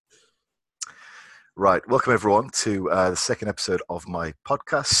Right, welcome everyone to the second episode of my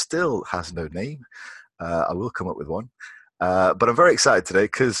podcast. Still has no name. I will come up with one. But I'm very excited today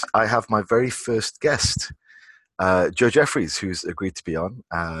because I have my very first guest, Joe Jeffries, who's agreed to be on.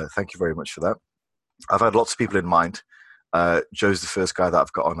 Thank you very much for that. I've had lots of people in mind. Joe's the first guy that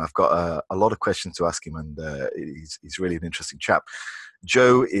I've got on. I've got a lot of questions to ask him, and he's really an interesting chap.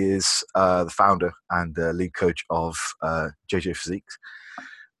 Joe is the founder and lead coach of JJ Physique.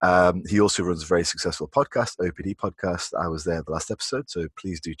 He also runs a very successful podcast, OPD podcast. I was there the last episode, so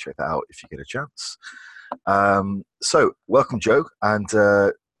please do check that out if you get a chance. So, welcome, Joe. And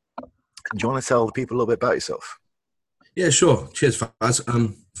do you want to tell the people a little bit about yourself? Yeah, sure. Cheers,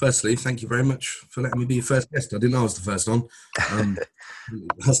 Faz. Firstly, thank you very much for letting me be your first guest. I didn't know I was the first on.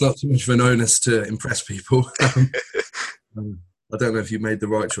 That's not too much of an onus to impress people. I don't know if you made the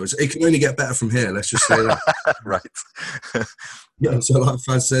right choice. It can only get better from here, let's just say that. Right. Yeah, so like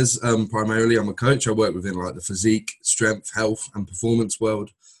Faz says, primarily I'm a coach. I work within like the physique, strength, health and performance world.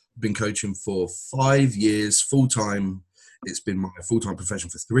 I've been coaching for 5 years, full-time. It's been my full-time profession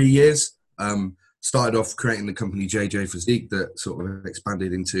for 3 years. Started off creating the company JJ Physique that sort of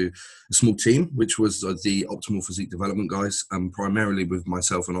expanded into a small team, which was the Optimal Physique Development guys, primarily with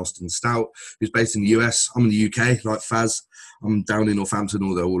myself and Austin Stout, who's based in the US. I'm in the UK, like Faz. I'm down in Northampton,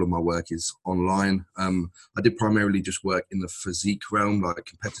 although all of my work is online. I did primarily just work in the physique realm, like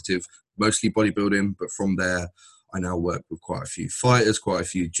competitive, mostly bodybuilding, but from there, I now work with quite a few fighters, quite a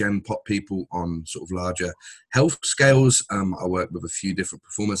few gen pop people on sort of larger health scales. I work with a few different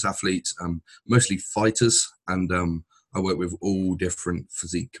performance athletes, mostly fighters, and I work with all different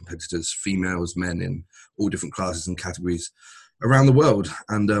physique competitors, females, men, in all different classes and categories around the world.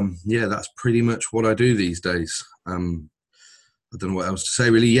 And yeah, that's pretty much what I do these days. I don't know what else to say,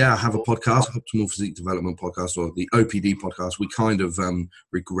 really. Yeah, I have a podcast, Optimal Physique Development Podcast, or the OPD podcast. We kind of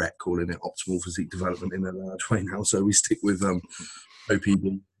regret calling it Optimal Physique Development in a large way now, so we stick with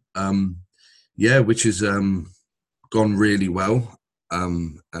OPD. Yeah, which has gone really well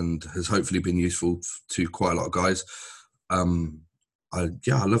and has hopefully been useful to quite a lot of guys. I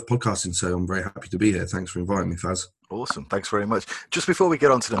love podcasting, so I'm very happy to be here. Thanks for inviting me, Faz. Awesome. Thanks very much. Just before we get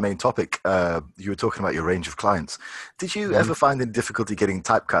on to the main topic, you were talking about your range of clients. Did you ever find any difficulty getting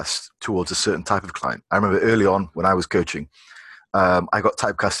typecast towards a certain type of client? I remember early on when I was coaching, I got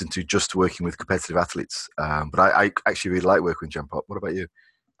typecast into just working with competitive athletes. But I actually really like working with Gen Pop. What about you?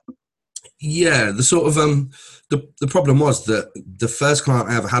 Yeah, the sort of the problem was that the first client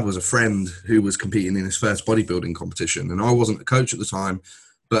I ever had was a friend who was competing in his first bodybuilding competition, and I wasn't a coach at the time,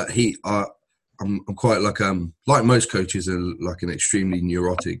 but I'm quite like most coaches are like an extremely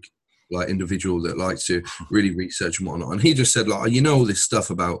neurotic like individual that likes to really research and whatnot. And he just said, like, you know, all this stuff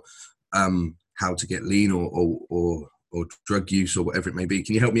about how to get lean or drug use or whatever it may be.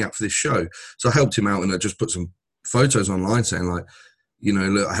 Can you help me out for this show? So I helped him out, and I just put some photos online saying, like, you know,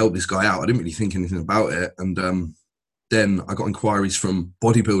 look, I helped this guy out. I didn't really think anything about it, and then I got inquiries from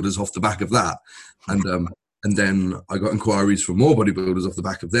bodybuilders off the back of that, and then I got inquiries from more bodybuilders off the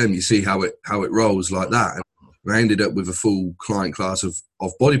back of them. You see how it rolls like that. And I ended up with a full client class of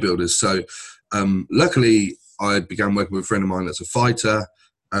bodybuilders. So luckily, I began working with a friend of mine that's a fighter,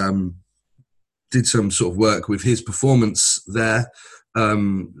 did some sort of work with his performance there,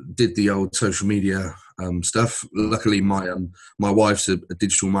 did the old social media stuff. Luckily, my wife's a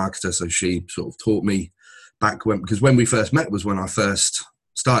digital marketer, so she sort of taught me back because when we first met was when I first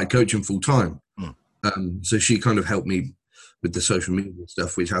started coaching full time. So she kind of helped me with the social media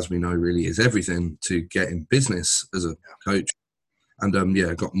stuff, which, as we know, really is everything to get in business as a coach. And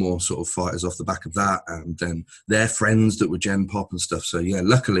got more sort of fighters off the back of that, and then their friends that were Gen Pop and stuff. So yeah,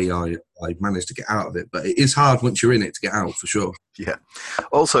 luckily I managed to get out of it, but it is hard once you're in it to get out, for sure. Yeah.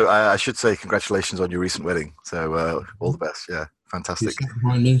 Also, I should say congratulations on your recent wedding. So all the best. Yeah. Fantastic. She's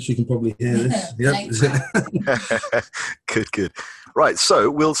behind me. She can probably hear this. Yep. Good. Right. So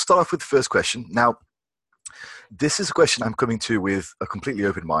we'll start off with the first question. Now, this is a question I'm coming to with a completely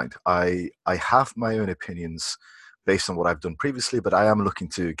open mind. I have my own opinions based on what I've done previously, but I am looking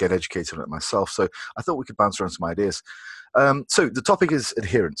to get educated on it myself. So I thought we could bounce around some ideas. So the topic is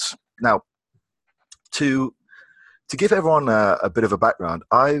adherence. Now, to give everyone a bit of a background,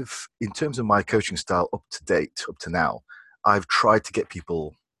 in terms of my coaching style up to now, I've tried to get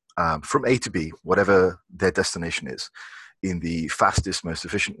people from A to B, whatever their destination is, in the fastest, most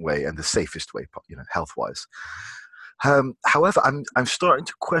efficient way and the safest way, health-wise. However, I'm starting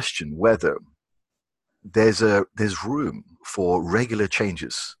to question whether there's room for regular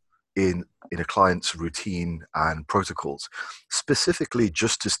changes in a client's routine and protocols, specifically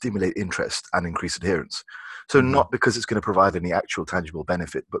just to stimulate interest and increase adherence. So not because it's going to provide any actual tangible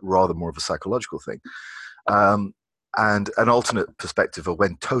benefit, but rather more of a psychological thing. And an alternate perspective of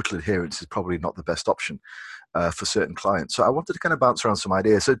when total adherence is probably not the best option for certain clients. So I wanted to kind of bounce around some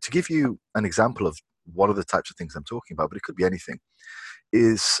ideas. So to give you an example of one of the types of things I'm talking about, but it could be anything,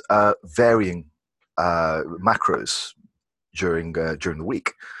 is varying macros during the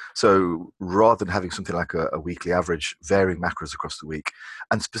week. So rather than having something like a weekly average, varying macros across the week,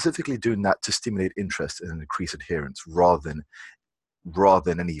 and specifically doing that to stimulate interest and increase adherence rather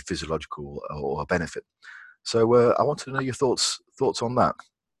than any physiological or benefit. So I wanted to know your thoughts on that.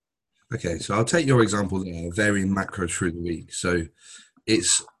 Okay, so I'll take your example there, varying macros through the week. So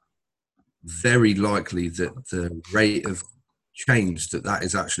it's very likely that the rate of change that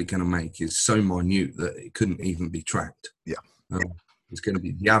is actually going to make is so minute that it couldn't even be tracked. Yeah. It's going to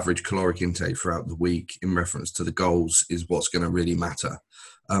be the average caloric intake throughout the week in reference to the goals is what's going to really matter.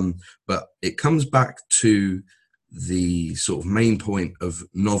 But it comes back to the sort of main point of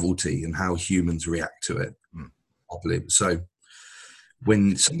novelty and how humans react to it, I believe. So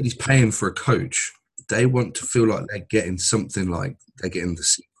when somebody's paying for a coach, they want to feel like they're getting something, like they're getting the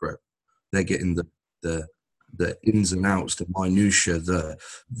secret, they're getting the ins and outs, the minutiae, the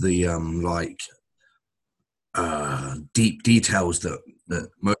deep details that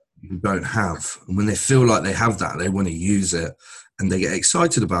most people don't have. And when they feel like they have that, they want to use it and they get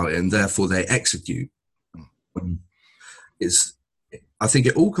excited about it, and therefore they execute. I think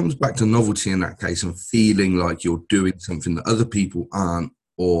it all comes back to novelty in that case, and feeling like you're doing something that other people aren't,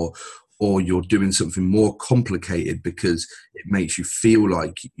 or you're doing something more complicated because it makes you feel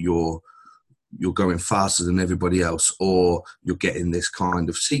like you're going faster than everybody else, or you're getting this kind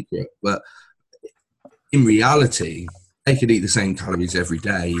of secret. But in reality, they could eat the same calories every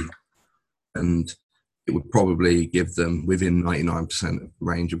day and it would probably give them within 99% of the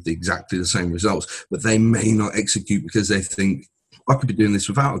range of exactly the same results, but they may not execute because they think, I could be doing this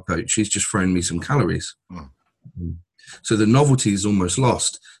without a coach. She's just throwing me some calories. So the novelty is almost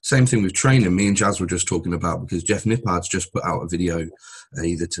lost. Same thing with training. Me and Jazz were just talking about, because Jeff Nippard's just put out a video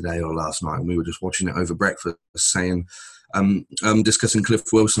either today or last night, and we were just watching it over breakfast, saying, discussing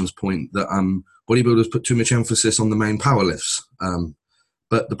Cliff Wilson's point that bodybuilders put too much emphasis on the main power lifts.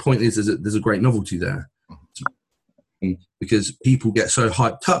 But the point is that there's a great novelty there, because people get so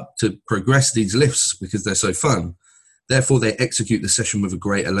hyped up to progress these lifts because they're so fun. Therefore, they execute the session with a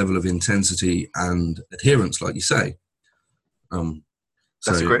greater level of intensity and adherence, like you say.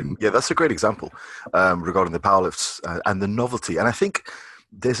 That's a great example regarding the powerlifts and the novelty. And I think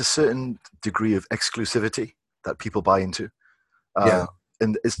there's a certain degree of exclusivity that people buy into.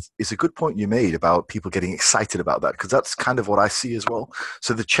 And it's a good point you made about people getting excited about that, because that's kind of what I see as well.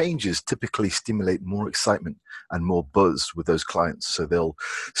 So the changes typically stimulate more excitement and more buzz with those clients. So they'll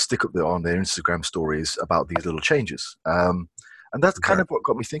stick up on their Instagram stories about these little changes. And that's kind of what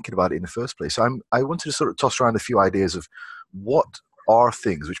got me thinking about it in the first place. So I wanted to sort of toss around a few ideas of what are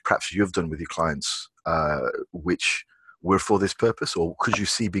things which perhaps you've done with your clients which were for this purpose, or could you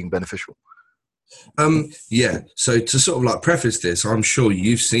see being beneficial? So to sort of like preface this, I'm sure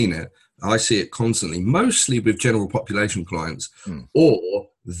you've seen it. I see it constantly, mostly with general population clients or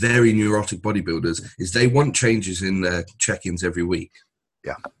very neurotic bodybuilders, is they want changes in their check-ins every week.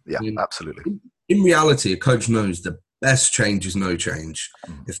 Absolutely. In reality, a coach knows the best change is no change.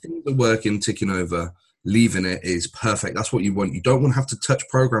 If things are working, ticking over, leaving it is perfect. That's what you want. You don't want to have to touch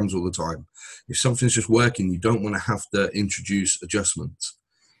programs all the time. If something's just working, you don't want to have to introduce adjustments.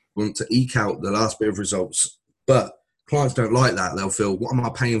 Want to eke out the last bit of results, but clients don't like that. They'll feel, what am I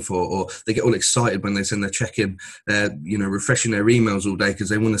paying for? Or they get all excited when they send their check-in, refreshing their emails all day because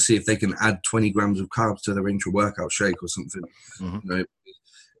they want to see if they can add 20 grams of carbs to their intra-workout shake or something.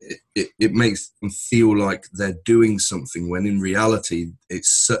 It makes them feel like they're doing something, when in reality it's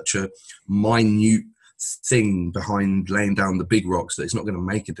such a minute thing behind laying down the big rocks that it's not going to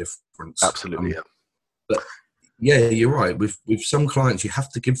make a difference. Absolutely. But yeah, you're right. With some clients, you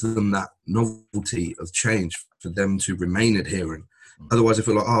have to give them that novelty of change for them to remain adherent. Otherwise, they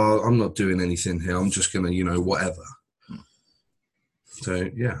feel like, oh, I'm not doing anything here. I'm just going to, whatever. So,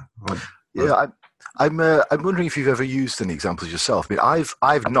 yeah. I'm wondering if you've ever used any examples yourself. I mean,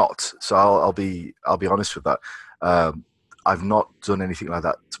 I've not. So I'll be honest with that. I've not done anything like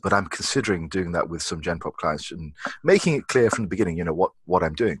that, but I'm considering doing that with some Gen Pop clients and making it clear from the beginning, what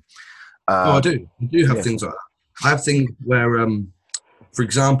I'm doing. I do. I do have things like that. I have things where, for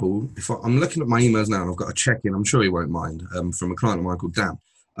example, if I'm looking at my emails now and I've got a check-in, I'm sure he won't mind, from a client of mine called Dan.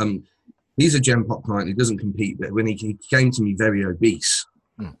 He's a Gen Pop client. He doesn't compete, but when he came to me very obese,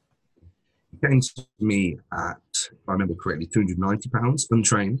 he came to me at, if I remember correctly, 290 pounds,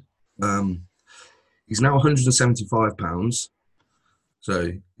 untrained. He's now 175 pounds.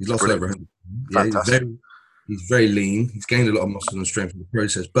 So he's lost over 100. Yeah, he's very lean. He's gained a lot of muscle and strength in the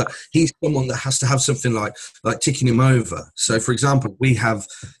process. But he's someone that has to have something like ticking him over. So, for example, we have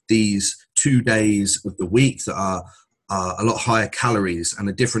these 2 days of the week that are a lot higher calories and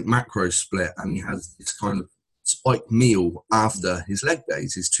a different macro split, and he has this kind of spiked meal after his leg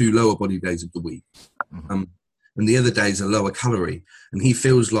days, his 2 lower body days of the week. And the other days are lower calorie. And he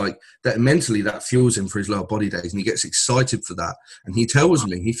feels like that mentally that fuels him for his lower body days, and he gets excited for that. And he tells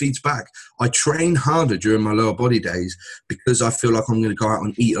me, he feeds back, I train harder during my lower body days because I feel like I'm going to go out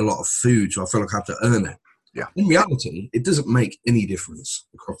and eat a lot of food, so I feel like I have to earn it. Yeah. In reality, it doesn't make any difference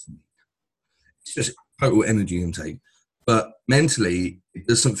across the week. It's just total energy intake. But mentally, it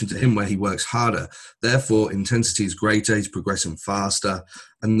does something to him where he works harder. Therefore, intensity is greater, he's progressing faster,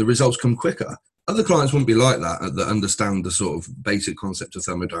 and the results come quicker. Other clients wouldn't be like that understand the sort of basic concept of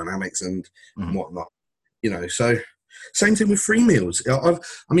thermodynamics and whatnot. So same thing with free meals. I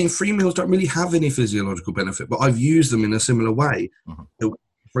mean, free meals don't really have any physiological benefit, but I've used them in a similar way.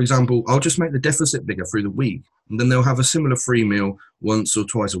 For example, I'll just make the deficit bigger through the week, and then they'll have a similar free meal once or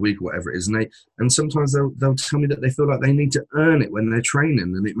twice a week, or whatever it is. And sometimes they'll tell me that they feel like they need to earn it when they're training,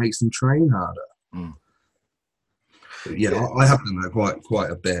 and it makes them train harder. Yeah, I have done that quite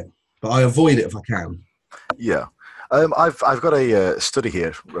a bit, but I avoid it if I can. Yeah. I've got a study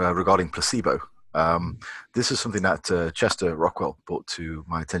here regarding placebo. This is something that Chester Rockwell brought to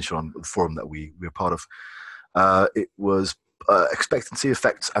my attention on the forum that we're part of. It was expectancy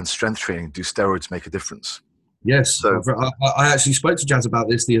effects and strength training. Do steroids make a difference? Yes. So, I actually spoke to Jazz about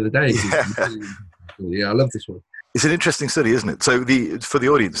this the other day. Yeah, I love this one. It's an interesting study, isn't it? So for the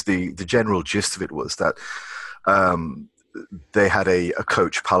audience, the general gist of it was that they had a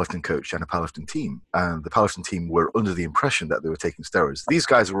powerlifting coach and a powerlifting team, and the powerlifting team were under the impression that they were taking steroids. These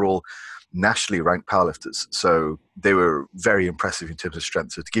guys were all nationally ranked powerlifters, so they were very impressive in terms of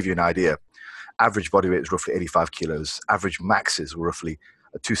strength. So to give you an idea, average body weight is roughly 85 kilos. Average maxes were roughly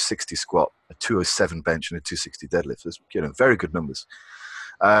a 260 squat, a 207 bench, and a 260 deadlift. That's, very good numbers.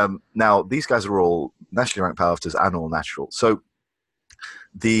 Now, these guys are all nationally ranked powerlifters and all natural. So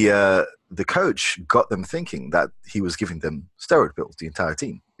the coach got them thinking that he was giving them steroid pills, the entire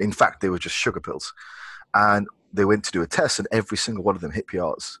team. In fact, they were just sugar pills. And they went to do a test, and every single one of them hit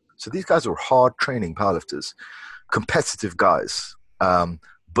PRs. So these guys were hard training powerlifters, competitive guys.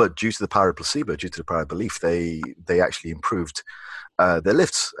 But due to the power of placebo, due to the power of belief, they actually improved their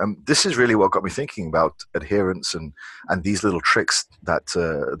lifts. This is really what got me thinking about adherence and these little tricks that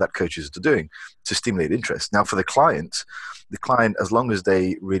coaches are doing to stimulate interest. Now, for the client, as long as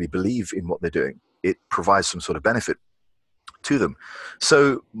they really believe in what they're doing, it provides some sort of benefit to them.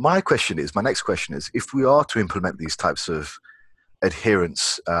 So my next question is, if we are to implement these types of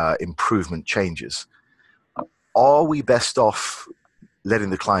adherence improvement changes, are we best off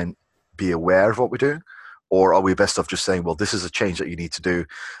letting the client be aware of what we're doing? Or are we best off just saying, well, this is a change that you need to do,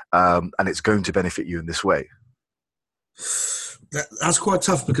 and it's going to benefit you in this way? That's quite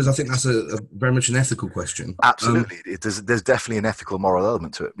tough, because I think that's a very much an ethical question. Absolutely. There's definitely an ethical, moral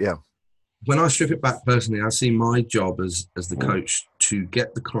element to it, yeah. When I strip it back personally, I see my job as the coach to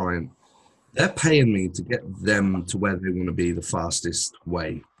get the client, they're paying me to get them to where they want to be the fastest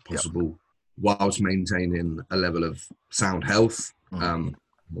way possible, whilst maintaining a level of sound health,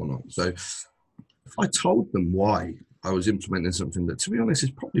 whatnot. So if I told them why I was implementing something that, to be honest,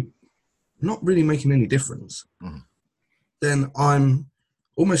 is probably not really making any difference, then I'm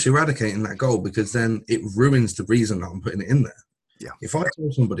almost eradicating that goal, because then it ruins the reason that I'm putting it in there. Yeah. If I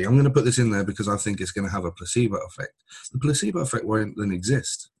tell somebody I'm going to put this in there because I think it's going to have a placebo effect, the placebo effect won't then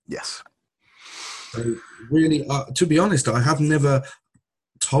exist. Yes. So really, to be honest, I have never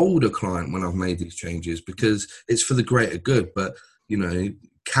told a client when I've made these changes, because it's for the greater good. But,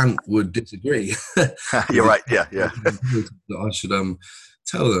 Kant would disagree. You're right. Yeah. I should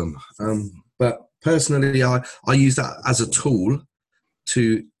tell them. But personally, I use that as a tool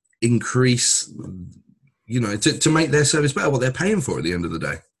to increase, to make their service better, what they're paying for at the end of the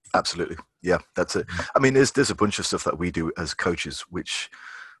day. Absolutely. Yeah, that's it. I mean, there's a bunch of stuff that we do as coaches, which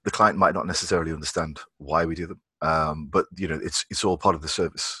the client might not necessarily understand why we do them. But, it's all part of the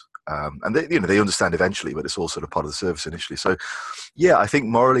service. And they understand eventually, but it's all sort of part of the service initially. So, yeah, I think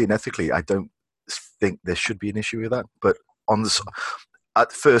morally and ethically, I don't think there should be an issue with that. But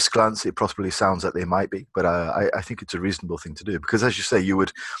at first glance, it possibly sounds like they might be. But I think it's a reasonable thing to do, because, as you say, you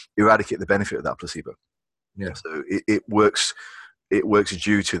would eradicate the benefit of that placebo. Yeah. So it works. It works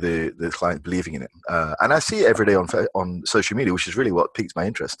due to the client believing in it. And I see it every day on social media, which is really what piqued my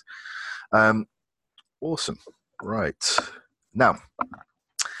interest. Awesome. Right. Now,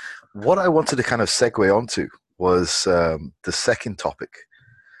 what I wanted to kind of segue onto was the second topic.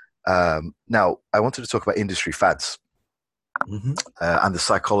 Now, I wanted to talk about industry fads. Mm-hmm. And the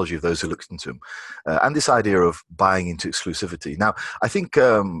psychology of those who looked into them, and this idea of buying into exclusivity. Now, I think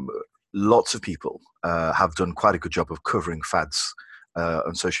lots of people have done quite a good job of covering fads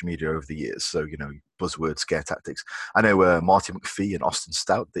on social media over the years. So, buzzwords, scare tactics. I know Marty McPhee and Austin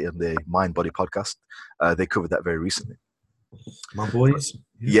Stout, in the Mind Body podcast, they covered that very recently. My boys.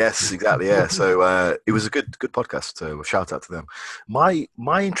 Yes, exactly. Yeah. So it was a good podcast. So shout out to them. My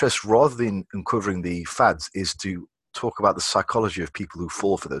interest, rather than uncovering the fads, is to talk about the psychology of people who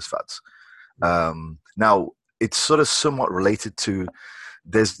fall for those fads. Now, it's sort of somewhat related to.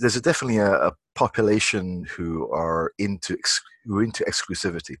 There's definitely a population who are into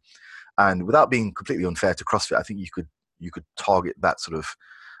exclusivity, and without being completely unfair to CrossFit, I think you could target that sort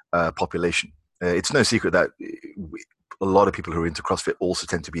of population. It's no secret that a lot of people who are into CrossFit also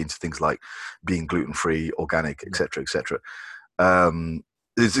tend to be into things like being gluten-free, organic, etc., etc.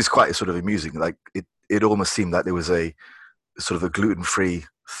 It's quite sort of amusing. Like it almost seemed like there was a sort of a gluten-free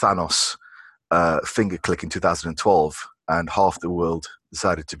Thanos finger click in 2012, and half the world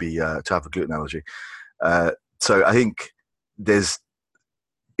decided to have a gluten allergy. So I think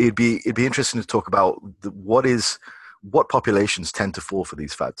it'd be interesting to talk about what populations tend to fall for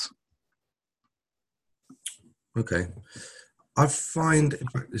these fads. Okay. I find, in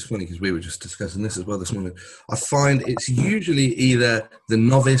fact, it's funny because we were just discussing this as well this morning. I find it's usually either the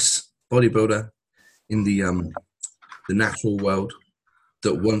novice bodybuilder in the natural world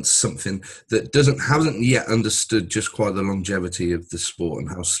that wants something that hasn't yet understood just quite the longevity of the sport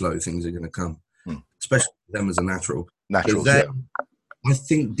and how slow things are going to come, especially them as a natural. Naturals, so I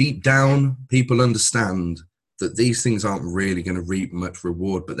think deep down people understand that these things aren't really going to reap much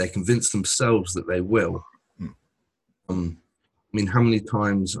reward, but they convince themselves that they will. I mean, how many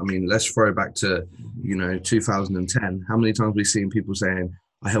times, let's throw back to, 2010, how many times we've seen people saying,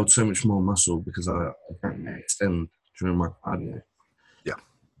 I held so much more muscle because I can't extend during my cardio. Yeah.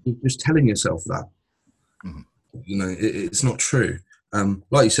 You're just telling yourself that. Mm-hmm. It's not true.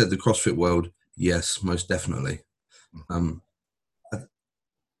 Like you said, the CrossFit world, yes, most definitely.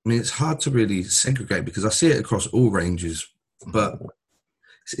 It's hard to really segregate because I see it across all ranges, but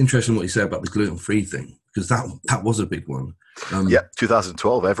it's interesting what you say about the gluten-free thing, because that was a big one.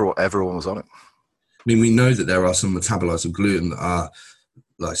 2012, everyone was on it. I mean, we know that there are some metabolites of gluten that are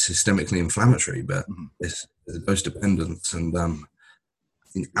like systemically inflammatory, but it's dose dependent, and I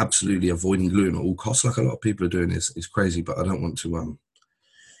think absolutely avoiding gluten at all costs, like a lot of people are doing, is crazy. But I don't want to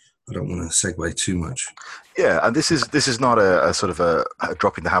segue too much. Yeah, and this is not a sort of a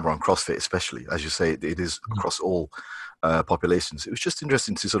dropping the hammer on CrossFit, especially as you say, it is across all populations. It was just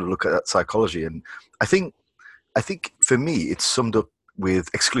interesting to sort of look at that psychology, and I think for me it's summed up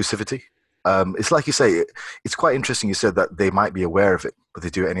with exclusivity. It's like you say, it's quite interesting. You said that they might be aware of it, but they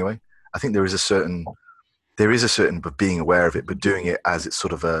do it anyway. I think there is a certain, but being aware of it, but doing it as it's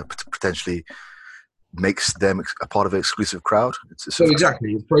sort of potentially makes them a part of an exclusive crowd. So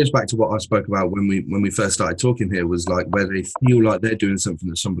exactly, it throws back to what I spoke about when we first started talking here, was like where they feel like they're doing something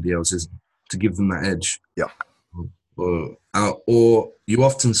that somebody else isn't, to give them that edge. Yeah. Or you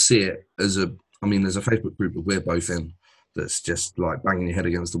often see it as there's a Facebook group that we're both in that's just like banging your head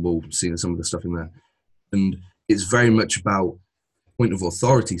against the wall, seeing some of the stuff in there. And it's very much about point of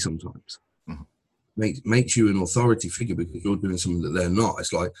authority sometimes. Makes you an authority figure because you're doing something that they're not.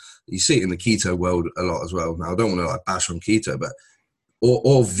 It's like you see it in the keto world a lot as well. Now I don't want to bash on keto, but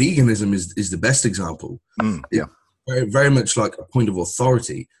or veganism is the best example. Yeah, very, very much like a point of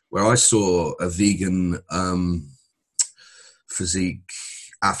authority. Where I saw a vegan physique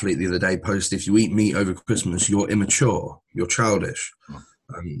athlete the other day post, "If you eat meat over Christmas, you're immature, you're childish."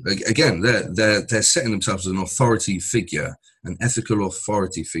 Again, they're setting themselves as an authority figure, an ethical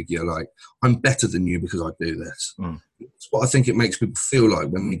authority figure. Like, I'm better than you because I do this. It's what I think it makes people feel like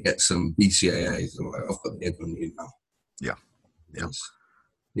when we get some BCAAs. Like, I've got the head on you now. Yeah.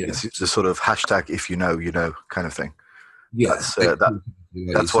 It's the sort of hashtag "if you know, you know" kind of thing. Yeah,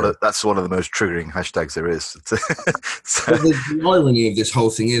 that's one of the most triggering hashtags there is. But the irony of this whole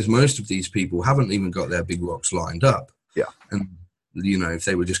thing is most of these people haven't even got their big rocks lined up. Yeah, and if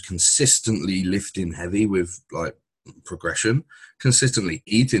they were just consistently lifting heavy with like progression, consistently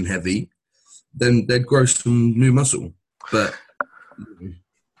eating heavy, then they'd grow some new muscle. But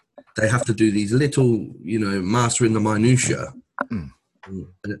they have to do these little, mastering the minutiae. And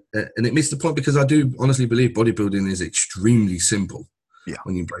it missed the point, because I do honestly believe bodybuilding is extremely simple. Yeah.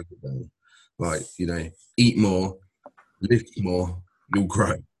 When you break it down, like, eat more, lift more, you'll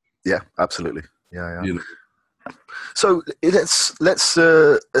grow. Yeah, absolutely. Yeah. So let's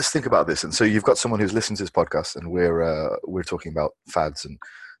think about this. And so you've got someone who's listening to this podcast, and we're talking about fads and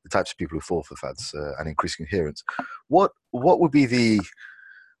the types of people who fall for fads and increasing adherence. What would be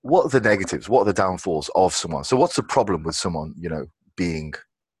what are the negatives? What are the downfalls of someone? So what's the problem with someone, being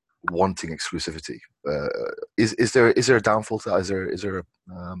wanting exclusivity? Is there a downfall to that? Is there a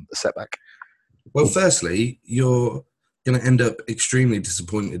setback? Well, firstly, you're going to end up extremely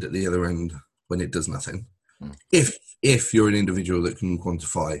disappointed at the other end when it does nothing. Mm. If you're an individual that can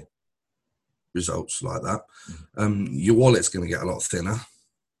quantify results like that, your wallet's going to get a lot thinner.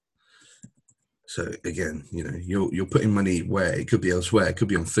 So again, you're putting money where it could be elsewhere. It could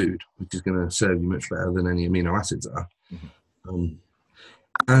be on food, which is going to serve you much better than any amino acids are. Mm-hmm.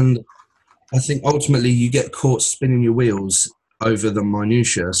 And I think ultimately you get caught spinning your wheels over the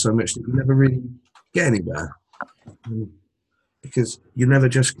minutiae so much that you never really get anywhere. Because you're never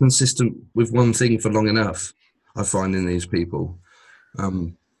just consistent with one thing for long enough, I find, in these people.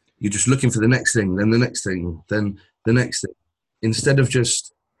 You're just looking for the next thing, then the next thing, then the next thing, instead of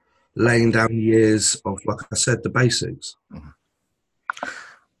just laying down years of, like I said, the basics.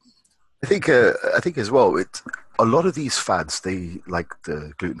 I think as well, a lot of these fads, they, like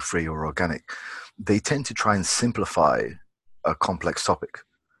the gluten-free or organic, they tend to try and simplify a complex topic.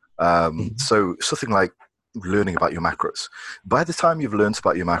 So something like learning about your macros. By the time you've learned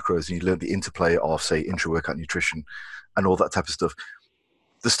about your macros and you learn the interplay of, say, intra-workout nutrition and all that type of stuff,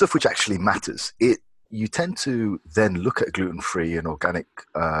 the stuff which actually matters, you tend to then look at gluten-free and organic,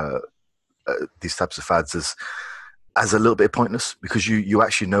 these types of fads as a little bit pointless, because you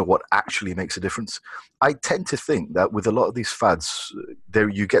actually know what actually makes a difference. I tend to think that with a lot of these fads,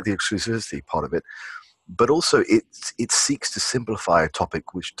 you get the exclusivity part of it, but also it seeks to simplify a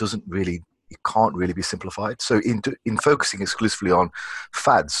topic which it can't really be simplified. So in focusing exclusively on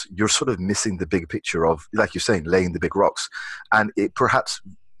fads, you're sort of missing the big picture of, like you're saying, laying the big rocks, and it perhaps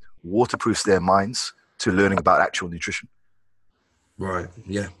waterproofs their minds to learning about actual nutrition. Right.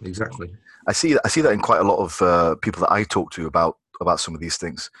 Yeah, exactly. I see that in quite a lot of people that I talk to about some of these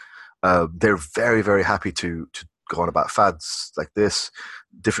things. They're very, very happy to go on about fads like this,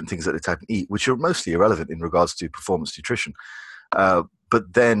 different things that they type and eat, which are mostly irrelevant in regards to performance nutrition.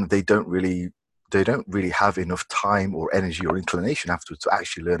 But then they don't really have enough time or energy or inclination afterwards to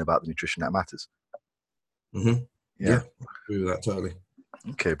actually learn about the nutrition that matters. Mm-hmm. Yeah, I agree with that totally.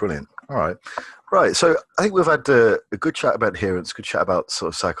 Okay, brilliant. All right. So I think we've had a good chat about adherence, good chat about sort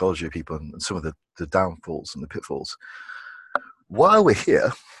of psychology of people and some of the downfalls and the pitfalls. While we're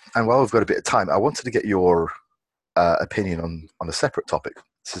here, and while we've got a bit of time, I wanted to get your opinion on a separate topic.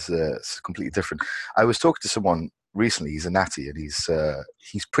 This is completely different. I was talking to someone recently. He's a natty, and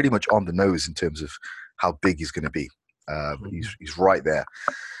he's pretty much on the nose in terms of how big he's going to be. He's right there.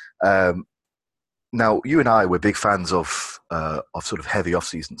 Now, you and I were big fans of sort of heavy off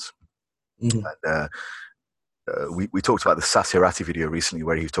seasons. Mm-hmm. And, we talked about the Satyarati video recently,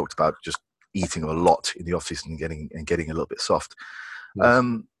 where he talked about just eating a lot in the off season and getting a little bit soft. Yes.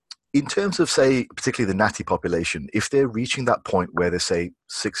 In terms of, say, particularly the natty population, if they're reaching that point where they're, say,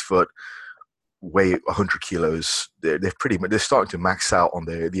 6 foot, weigh 100 kilos, they're starting to max out on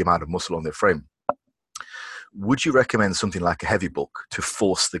the amount of muscle on their frame. Would you recommend something like a heavy bulk to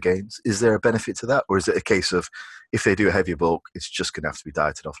force the gains? Is there a benefit to that, or is it a case of if they do a heavy bulk, it's just going to have to be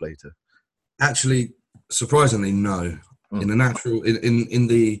dieted off later? Actually, surprisingly, no. In the natural, in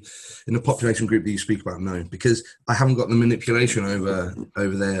the population group that you speak about, no, because I haven't got the manipulation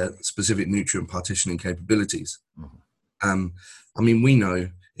over their specific nutrient partitioning capabilities. Mm-hmm. I mean, we know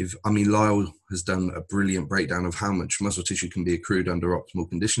Lyle has done a brilliant breakdown of how much muscle tissue can be accrued under optimal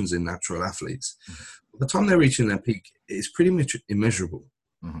conditions in natural athletes. Mm-hmm. By the time they're reaching their peak, it's pretty much immeasurable.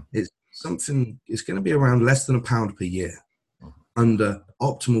 Mm-hmm. It's going to be around less than a pound per year under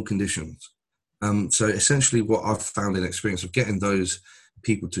optimal conditions. So essentially what I've found in experience of getting those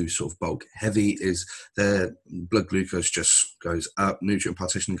people to sort of bulk heavy is their blood glucose just goes up, nutrient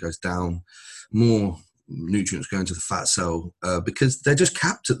partitioning goes down, more nutrients go into the fat cell because they're just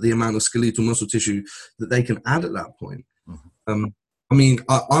capped at the amount of skeletal muscle tissue that they can add at that point. Mm-hmm.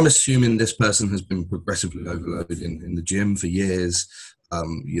 I'm assuming this person has been progressively overloaded in the gym for years,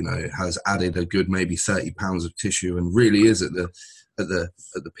 has added a good maybe 30 pounds of tissue and really is at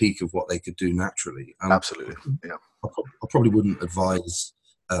the peak of what they could do naturally. Absolutely, yeah. I probably wouldn't advise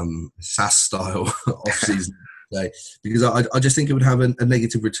SAS style off season today because I just think it would have a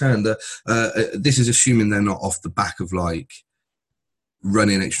negative return. This is assuming they're not off the back of like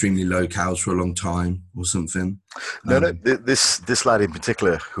running extremely low calories for a long time or something. No. This lad in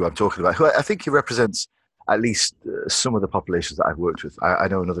particular, who I'm talking about, who I think he represents at least some of the populations that I've worked with. I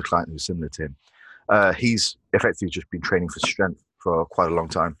know another client who's similar to him. He's effectively just been training for strength for quite a long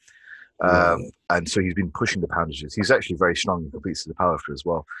time. And so he's been pushing the poundages. He's actually very strong. He competes as a powerlifter as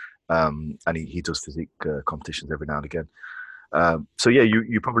well. And he does physique competitions every now and again. So yeah,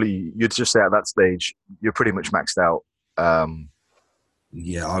 you'd just say at that stage you're pretty much maxed out.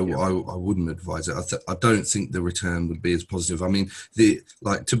 Yeah, I wouldn't advise it. I don't think the return would be as positive. I mean,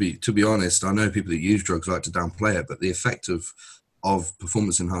 to be honest, I know people that use drugs like to downplay it, but the effect of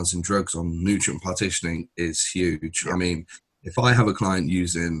performance enhancing drugs on nutrient partitioning is huge. Yeah. I mean, if I have a client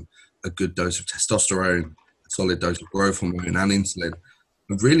using a good dose of testosterone, a solid dose of growth hormone, and insulin,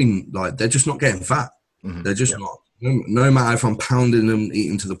 really, like, they're just not getting fat. Mm-hmm. They're just not. No matter if I'm pounding them,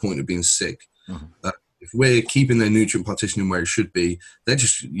 eating to the point of being sick. Mm-hmm. If we're keeping their nutrient partitioning where it should be, they're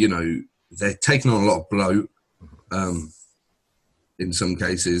just, they're taking on a lot of bloat in some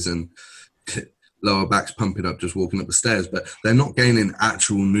cases, and lower back's pumping up just walking up the stairs, but they're not gaining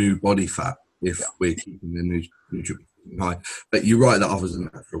actual new body fat if we're keeping their nutrient high. But you're right that others are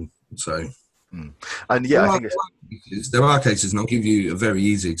natural. So, and yeah, I think there are cases, and I'll give you a very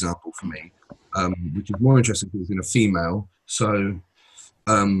easy example for me, which is more interesting because it's in a female. So,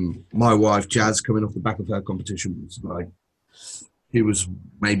 my wife Jazz, coming off the back of her competition, he was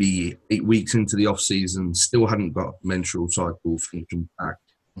maybe 8 weeks into the off season, still hadn't got menstrual cycle function back.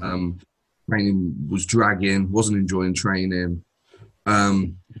 Training was dragging, wasn't enjoying training.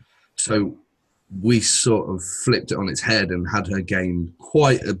 So we sort of flipped it on its head and had her gain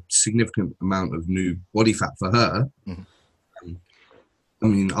quite a significant amount of new body fat for her. Mm-hmm. I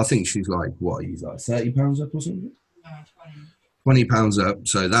mean, I think she's he's 30 pounds up or something? No, 20 pounds up.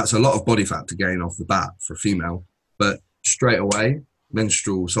 So that's a lot of body fat to gain off the bat for a female. But straight away,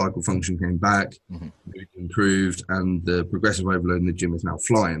 menstrual cycle function came back, improved, and the progressive overload in the gym is now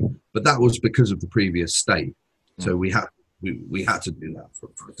flying. But that was because of the previous state. So we had to do that for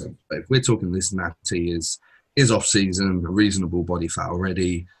example. But if we're talking this natty is off season, a reasonable body fat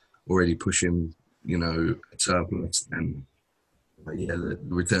already pushing, a surplus, then the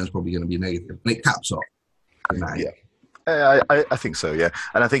return's probably going to be negative. And it caps off. Yeah. I think so, yeah.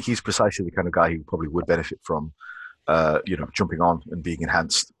 And I think he's precisely the kind of guy who probably would benefit from jumping on and being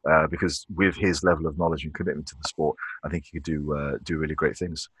enhanced, because with his level of knowledge and commitment to the sport, I think he could do really great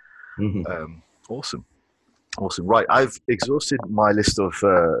things. Mm-hmm. Awesome. Right, I've exhausted my list of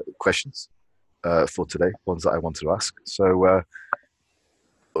questions for today, ones that I wanted to ask. So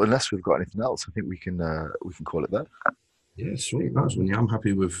unless we've got anything else, I think we can call it that. Yeah, sweet. Nice one. Yeah, I'm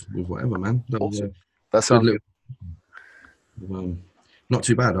happy with whatever, man. Awesome. That sounds good. Not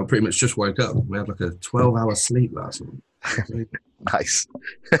too bad. I pretty much just woke up. We had a 12-hour sleep last night. Nice.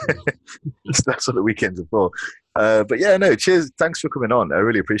 That's what the weekends are for. But yeah, no, cheers. Thanks for coming on. I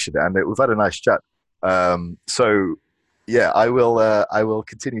really appreciate it. And we've had a nice chat. So yeah, I will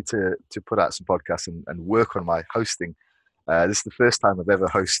continue to put out some podcasts and work on my hosting. This is the first time I've ever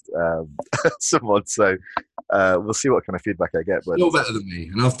hosted someone, so we'll see what kind of feedback I get. But you're better than me,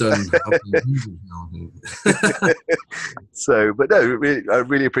 and I've done So, but no, I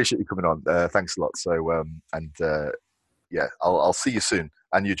really appreciate you coming on. Thanks a lot. So, yeah, I'll see you soon.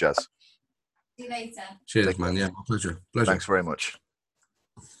 And you, Jazz. See you later. Cheers, man. Yeah, my pleasure. Thanks very much.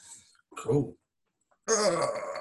 Cool.